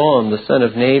Jeroboam the son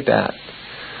of Nebat.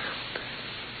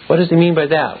 What does he mean by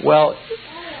that? Well,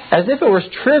 as if it was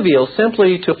trivial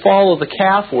simply to follow the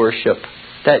calf worship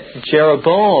that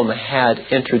Jeroboam had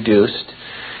introduced,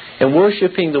 and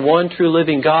worshiping the one true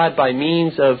living God by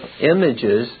means of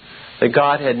images that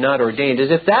God had not ordained.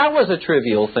 As if that was a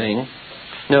trivial thing,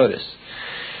 notice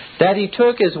that he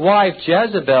took his wife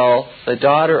Jezebel, the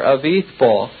daughter of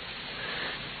Ethbaal,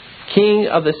 king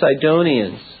of the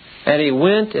Sidonians, and he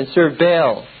went and served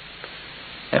Baal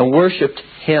and worshipped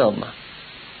him.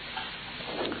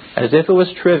 As if it was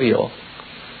trivial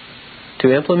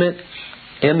to implement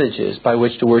images by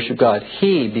which to worship God,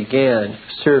 he began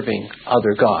serving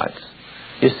other gods.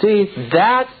 You see,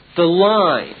 that's the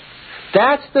line.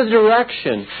 That's the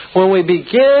direction. When we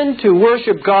begin to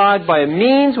worship God by a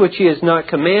means which He has not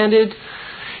commanded,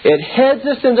 it heads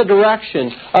us in the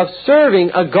direction of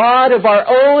serving a God of our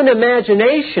own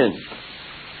imagination.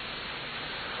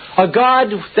 A God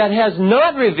that has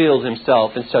not revealed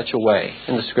Himself in such a way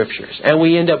in the Scriptures. And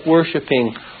we end up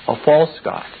worshiping a false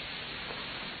God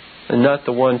and not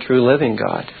the one true living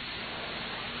God.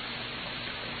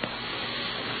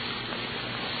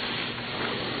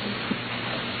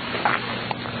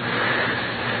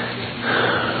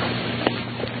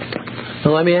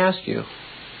 Now let me ask you,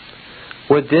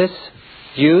 would this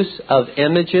use of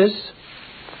images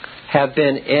have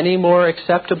been any more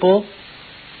acceptable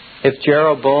if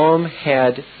Jeroboam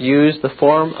had used the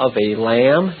form of a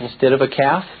lamb instead of a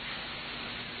calf?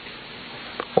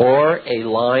 Or a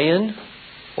lion?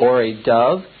 Or a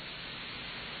dove?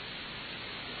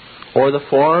 Or the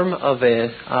form of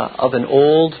an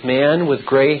old man with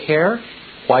gray hair?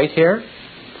 White hair?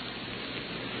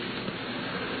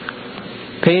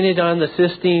 Painted on the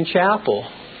Sistine Chapel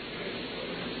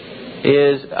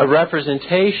is a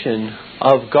representation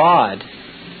of God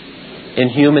in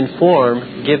human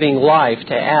form, giving life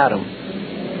to Adam.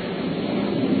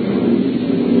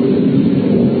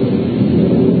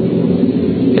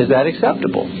 Is that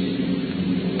acceptable?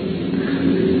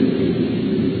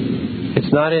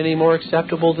 It's not any more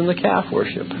acceptable than the calf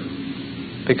worship,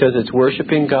 because it's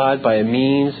worshiping God by a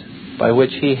means by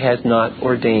which He has not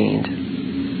ordained.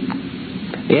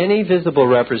 Any visible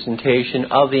representation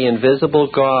of the invisible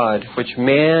God which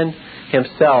man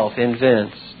himself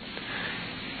invents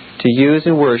to use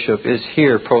in worship is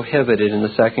here prohibited in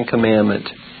the second commandment.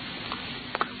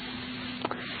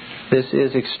 This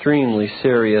is extremely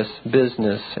serious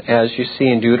business, as you see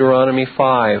in Deuteronomy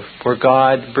 5, where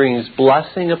God brings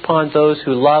blessing upon those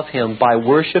who love Him by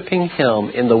worshiping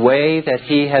Him in the way that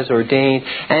He has ordained,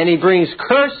 and He brings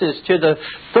curses to the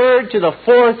third to the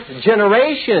fourth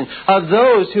generation of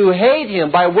those who hate Him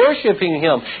by worshiping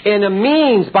Him in a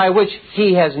means by which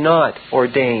He has not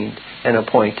ordained and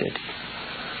appointed.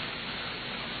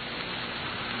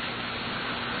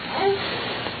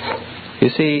 You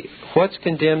see, what's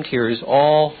condemned here is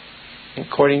all,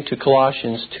 according to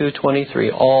Colossians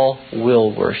 2:23, all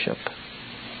will worship.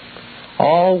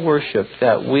 All worship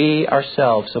that we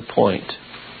ourselves appoint.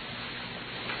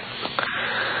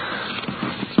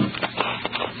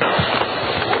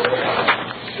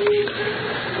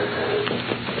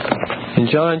 In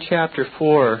John chapter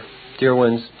 4, dear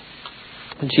ones,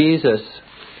 Jesus,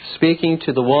 speaking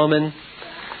to the woman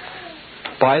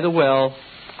by the well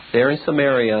there in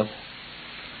Samaria,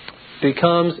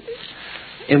 becomes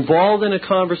involved in a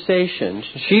conversation.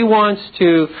 She wants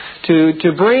to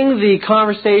bring the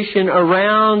conversation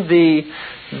around the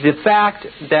fact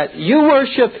that you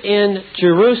worship in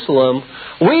Jerusalem,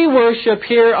 we worship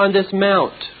here on this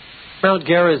Mount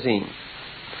Gerizim.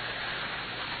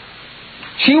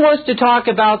 She wants to talk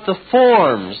about the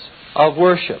forms of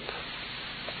worship.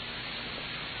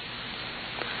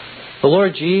 The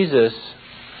Lord Jesus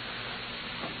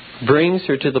brings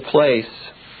her to the place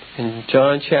in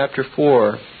John chapter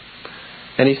 4,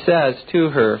 and He says to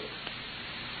her,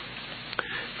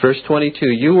 verse 22,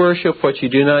 you worship what you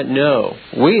do not know.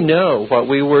 We know what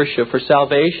we worship, for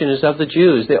salvation is of the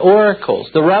Jews. The oracles,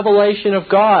 the revelation of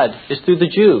God is through the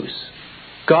Jews.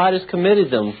 God has committed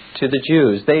them to the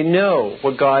Jews. They know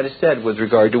what God has said with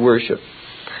regard to worship.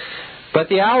 But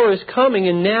the hour is coming,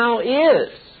 and now is,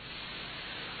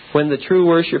 when the true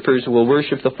worshipers will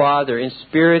worship the Father in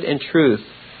spirit and truth.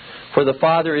 For the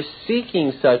Father is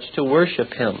seeking such to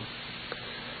worship Him.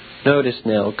 Notice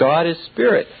now, God is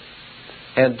spirit,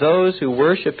 and those who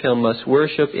worship Him must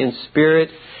worship in spirit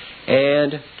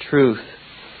and truth.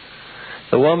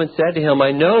 The woman said to Him,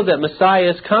 I know that Messiah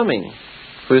is coming,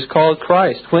 who is called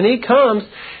Christ. When He comes,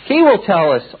 He will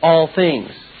tell us all things.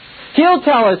 He'll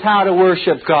tell us how to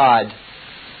worship God.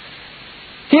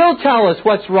 He'll tell us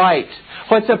what's right,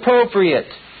 what's appropriate.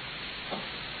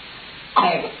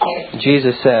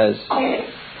 Jesus says,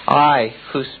 I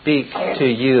who speak to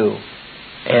you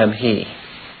am He.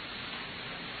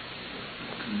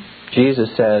 Jesus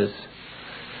says,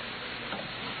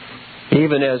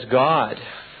 even as God,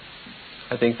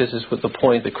 I think this is what the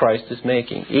point that Christ is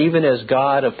making, even as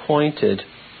God appointed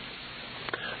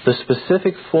the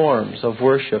specific forms of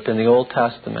worship in the Old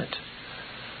Testament,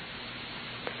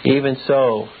 even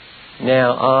so,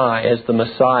 now I, as the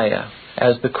Messiah,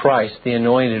 as the Christ, the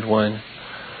Anointed One,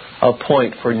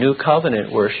 appoint for New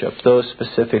Covenant worship those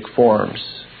specific forms.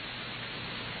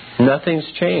 Nothing's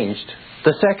changed.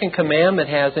 The second commandment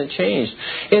hasn't changed.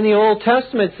 In the Old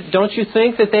Testament, don't you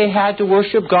think that they had to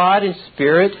worship God in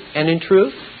spirit and in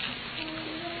truth?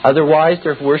 Otherwise,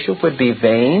 their worship would be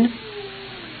vain.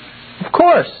 Of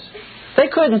course. They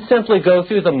couldn't simply go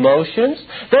through the motions.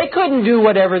 They couldn't do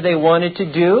whatever they wanted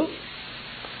to do.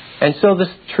 And so the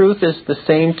truth is the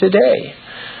same today.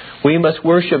 We must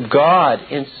worship God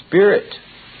in spirit,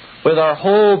 with our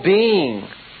whole being,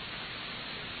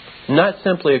 not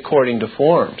simply according to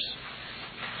forms.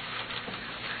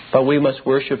 But we must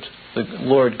worship the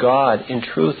Lord God in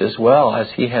truth as well, as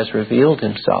He has revealed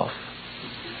Himself.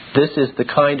 This is the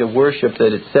kind of worship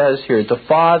that it says here. The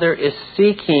Father is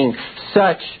seeking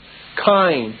such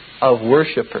kind of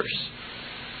worshipers.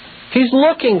 He's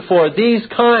looking for these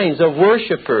kinds of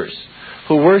worshipers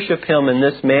who worship Him in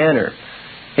this manner,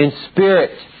 in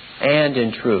spirit and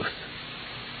in truth.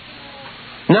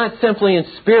 Not simply in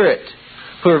spirit,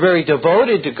 who are very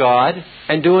devoted to God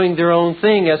and doing their own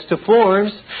thing as to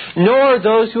forms, nor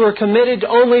those who are committed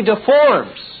only to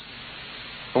forms,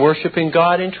 worshiping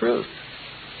God in truth,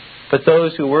 but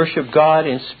those who worship God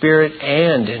in spirit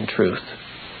and in truth.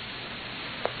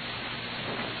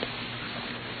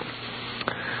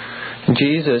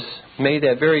 Jesus made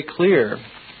that very clear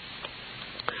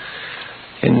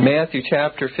in Matthew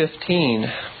chapter 15,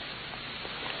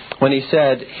 when He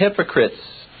said, hypocrites,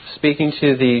 speaking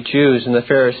to the Jews and the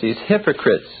Pharisees,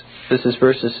 hypocrites. This is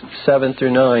verses 7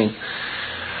 through 9.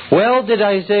 Well did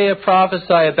Isaiah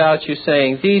prophesy about you,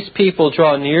 saying, these people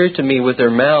draw near to me with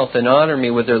their mouth and honor me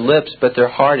with their lips, but their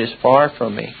heart is far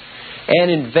from me.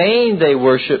 And in vain they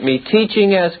worship me,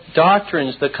 teaching as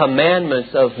doctrines the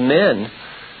commandments of men.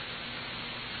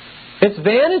 It's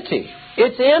vanity.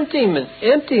 It's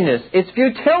emptiness. It's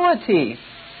futility.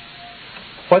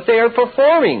 What they are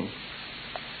performing.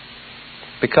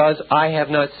 because I have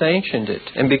not sanctioned it,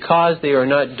 and because they are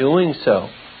not doing so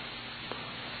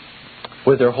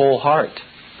with their whole heart.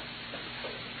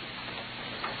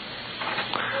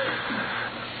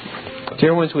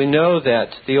 Dear ones, we know that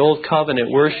the old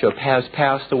covenant worship has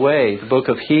passed away. The book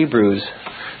of Hebrews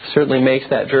certainly makes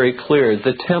that very clear.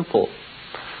 The temple,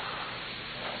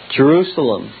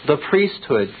 Jerusalem, the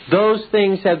priesthood, those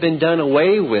things have been done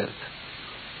away with.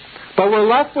 But we're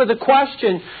left with the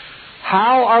question,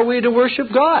 how are we to worship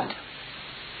God?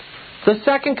 The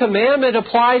second commandment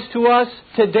applies to us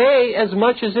today as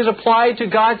much as it applied to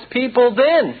God's people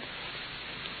then.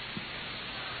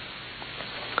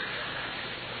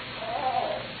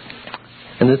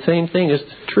 And the same thing is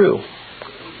true.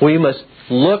 We must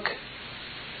look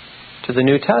to the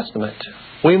New Testament.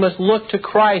 We must look to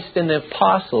Christ and the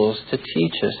apostles to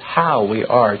teach us how we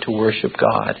are to worship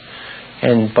God.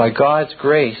 And by God's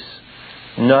grace,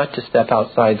 not to step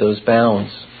outside those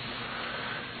bounds.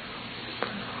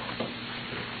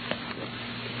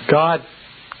 God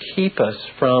keep us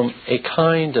from a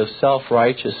kind of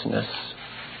self-righteousness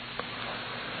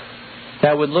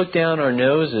that would look down our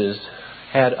noses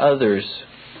at others.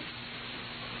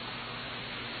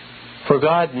 For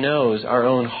God knows our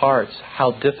own hearts,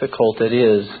 how difficult it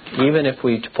is, even if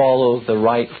we follow the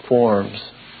right forms,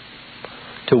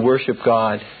 to worship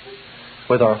God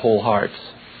with our whole hearts.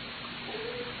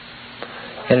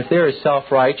 And if there is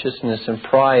self-righteousness and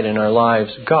pride in our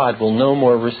lives, God will no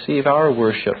more receive our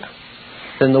worship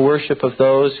than the worship of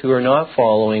those who are not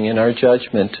following in our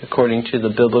judgment according to the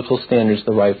biblical standards,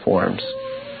 the right forms.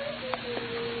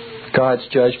 God's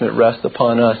judgment rests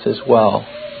upon us as well.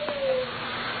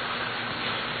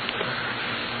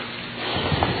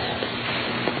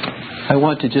 I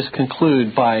want to just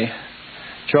conclude by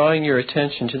drawing your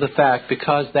attention to the fact,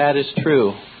 because that is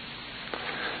true,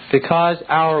 because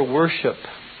our worship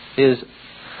is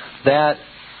that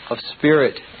of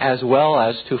spirit as well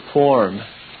as to form,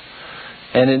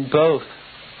 and in both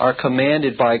are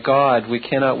commanded by God. We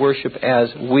cannot worship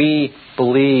as we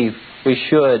believe we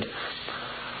should.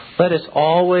 Let us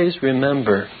always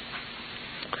remember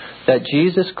that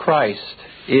Jesus Christ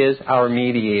is our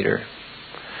mediator.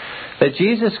 That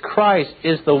Jesus Christ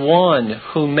is the one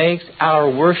who makes our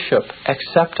worship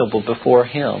acceptable before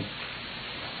Him.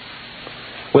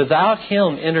 Without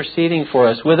Him interceding for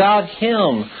us, without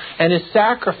Him and His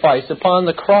sacrifice upon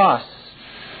the cross,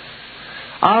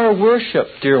 our worship,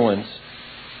 dear ones,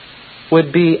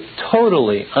 would be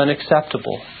totally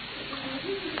unacceptable.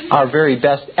 Our very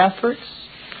best efforts,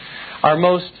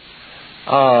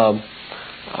 our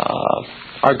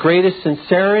greatest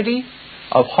sincerity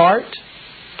of heart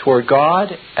toward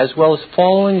God, as well as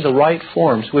following the right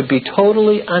forms, would be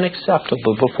totally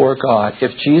unacceptable before God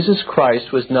if Jesus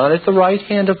Christ was not at the right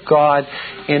hand of God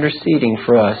interceding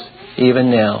for us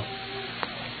even now.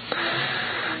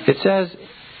 It says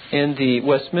in the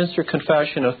Westminster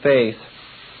Confession of Faith,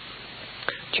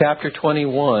 chapter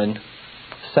 21,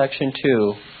 section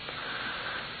 2,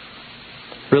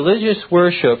 religious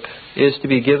worship is to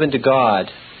be given to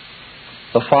God,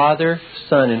 the Father,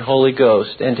 Son, and Holy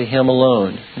Ghost, and to Him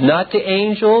alone, not to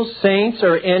angels, saints,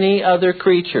 or any other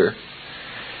creature.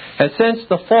 And since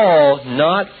the fall,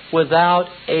 not without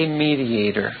a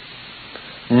mediator,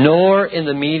 nor in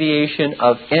the mediation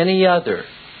of any other,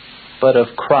 but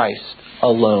of Christ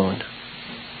alone.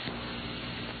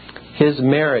 His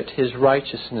merit, His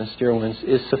righteousness, dear ones,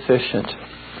 is sufficient.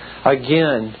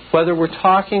 Again, whether we're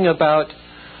talking about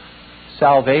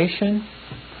salvation,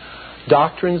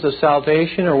 doctrines of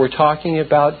salvation, or we're talking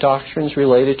about doctrines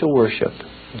related to worship,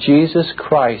 Jesus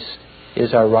Christ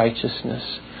is our righteousness.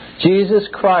 Jesus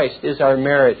Christ is our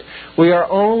merit. We are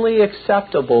only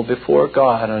acceptable before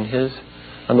God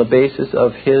on the basis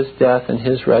of His death and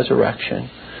His resurrection.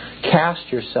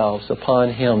 Cast yourselves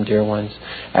upon Him, dear ones,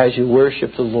 as you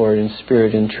worship the Lord in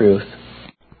spirit and truth.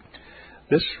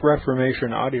 This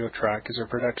Reformation audio track is a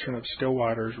production of Still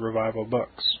Waters Revival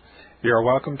Books. You are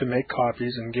welcome to make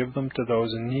copies and give them to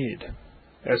those in need.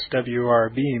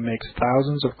 SWRB makes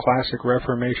thousands of classic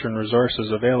Reformation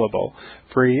resources available,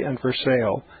 free and for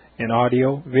sale, in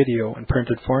audio, video, and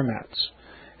printed formats.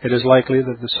 It is likely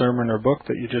that the sermon or book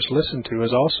that you just listened to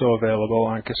is also available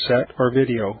on cassette or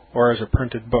video, or as a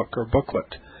printed book or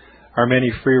booklet. Our many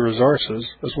free resources,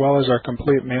 as well as our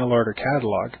complete mail-order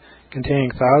catalog, containing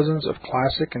thousands of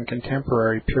classic and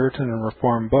contemporary Puritan and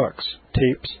Reformed books,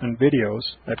 tapes, and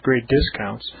videos at great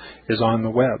discounts, is on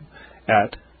the web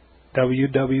at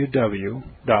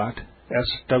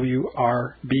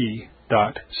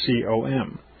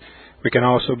www.swrb.com. We can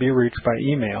also be reached by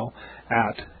email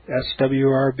at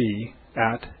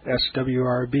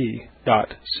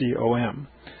swrb@swrb.com.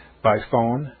 by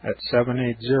phone at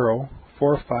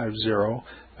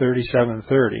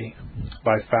 780-450-3730,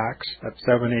 by fax at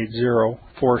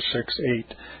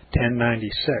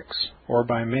 780-468-1096, or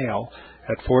by mail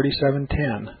at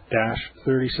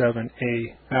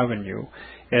 4710-37A Avenue,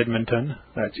 Edmonton,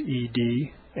 that's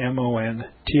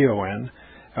Edmonton,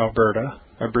 Alberta,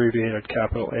 abbreviated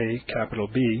capital A, capital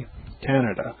B,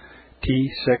 Canada,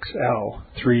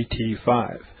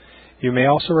 T6L3T5. You may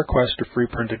also request a free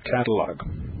printed catalog.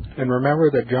 And remember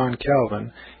that John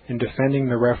Calvin, in defending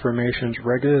the Reformation's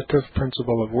regulative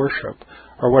principle of worship,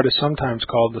 or what is sometimes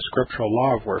called the scriptural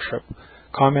law of worship,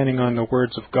 commenting on the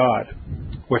words of God,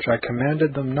 which I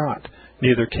commanded them not,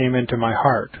 neither came into my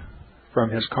heart, from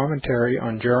his commentary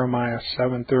on Jeremiah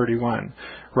 7:31,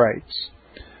 writes,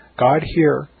 God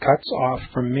here cuts off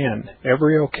from men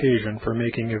every occasion for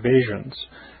making evasions,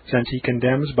 since he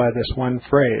condemns by this one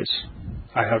phrase,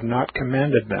 I have not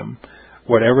commanded them,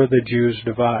 whatever the Jews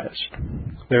devised.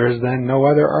 There is then no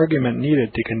other argument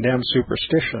needed to condemn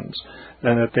superstitions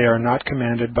than that they are not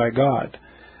commanded by God.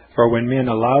 For when men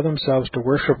allow themselves to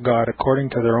worship God according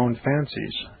to their own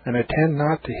fancies, and attend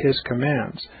not to his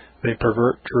commands, they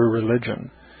pervert true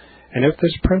religion. And if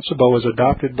this principle was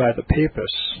adopted by the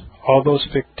Papists, all those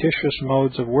fictitious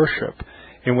modes of worship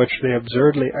in which they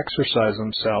absurdly exercise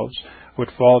themselves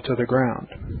would fall to the ground.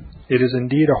 It is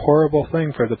indeed a horrible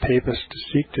thing for the Papists to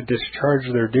seek to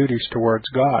discharge their duties towards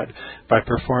God by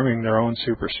performing their own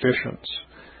superstitions.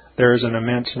 There is an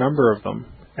immense number of them,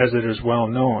 as it is well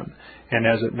known, and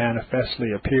as it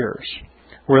manifestly appears.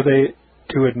 Were they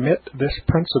to admit this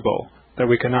principle, that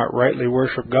we cannot rightly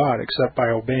worship God except by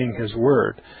obeying his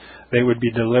word, they would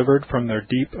be delivered from their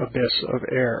deep abyss of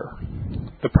error.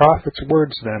 The prophet's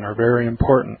words, then, are very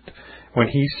important, when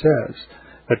he says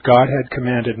that God had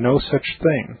commanded no such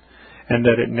thing, and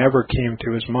that it never came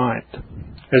to his mind,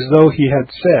 as though he had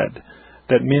said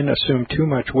that men assume too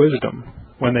much wisdom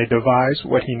when they devise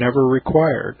what he never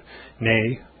required,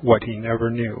 nay, what he never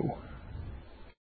knew.